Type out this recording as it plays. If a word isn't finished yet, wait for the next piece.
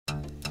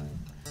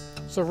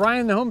So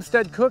Ryan, the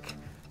homestead cook,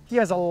 he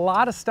has a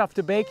lot of stuff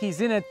to bake. He's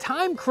in a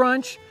time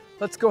crunch.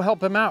 Let's go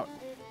help him out.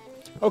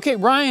 Okay,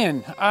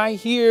 Ryan, I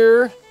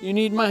hear you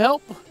need my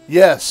help.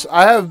 Yes,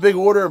 I have a big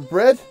order of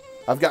bread.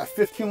 I've got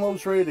 15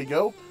 loaves ready to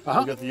go.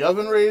 I've got the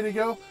oven ready to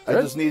go. Good.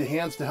 I just need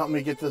hands to help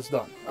me get this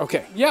done.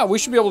 Okay, yeah, we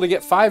should be able to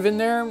get 5 in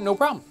there, no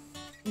problem.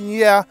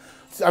 Yeah,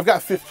 I've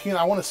got 15.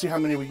 I want to see how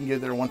many we can get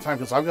there one time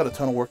because I've got a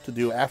ton of work to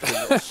do after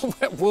this.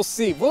 We'll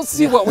see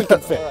what we can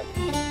fit.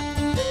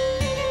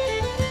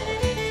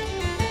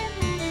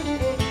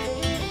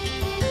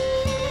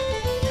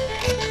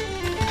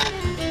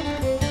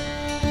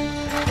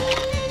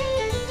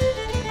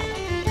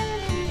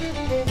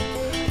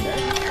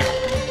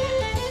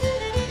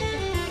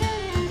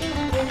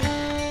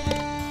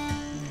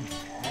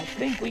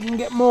 I think we can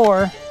get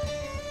more.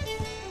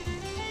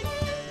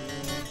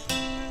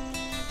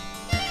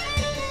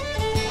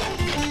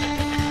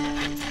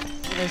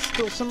 There's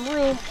still some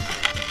room.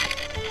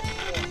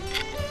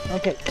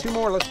 Okay, 2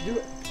 more, let's do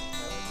it.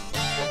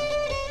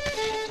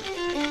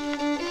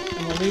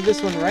 And we'll leave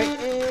this one right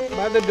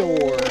by the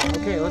door.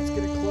 Okay, let's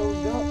get it closed.